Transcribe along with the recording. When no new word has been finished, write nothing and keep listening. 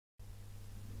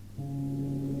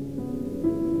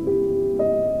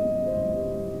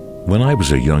When I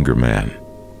was a younger man,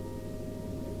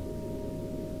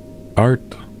 art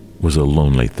was a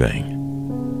lonely thing.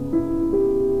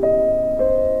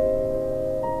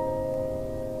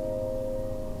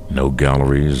 No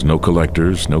galleries, no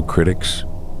collectors, no critics,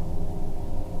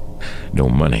 no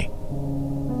money.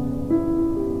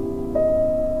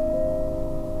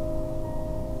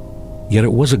 Yet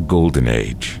it was a golden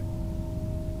age.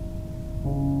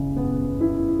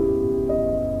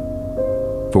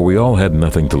 For we all had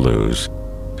nothing to lose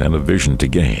and a vision to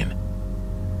gain.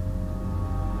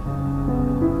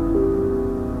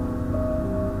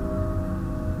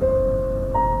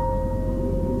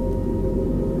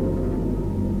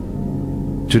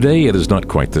 Today it is not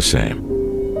quite the same.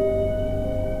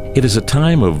 It is a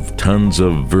time of tons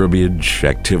of verbiage,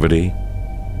 activity,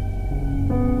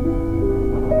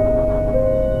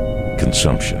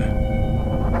 consumption.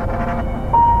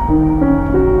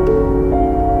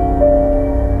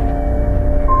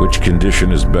 Which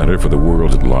condition is better for the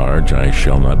world at large, I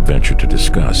shall not venture to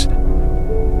discuss.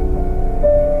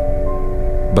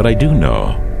 But I do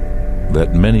know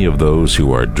that many of those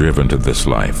who are driven to this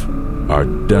life are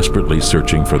desperately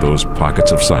searching for those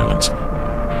pockets of silence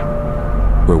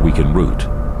where we can root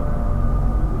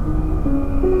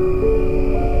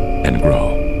and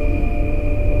grow.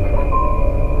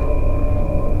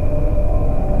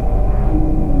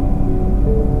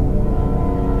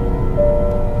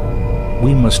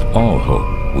 We must all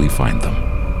hope we find them.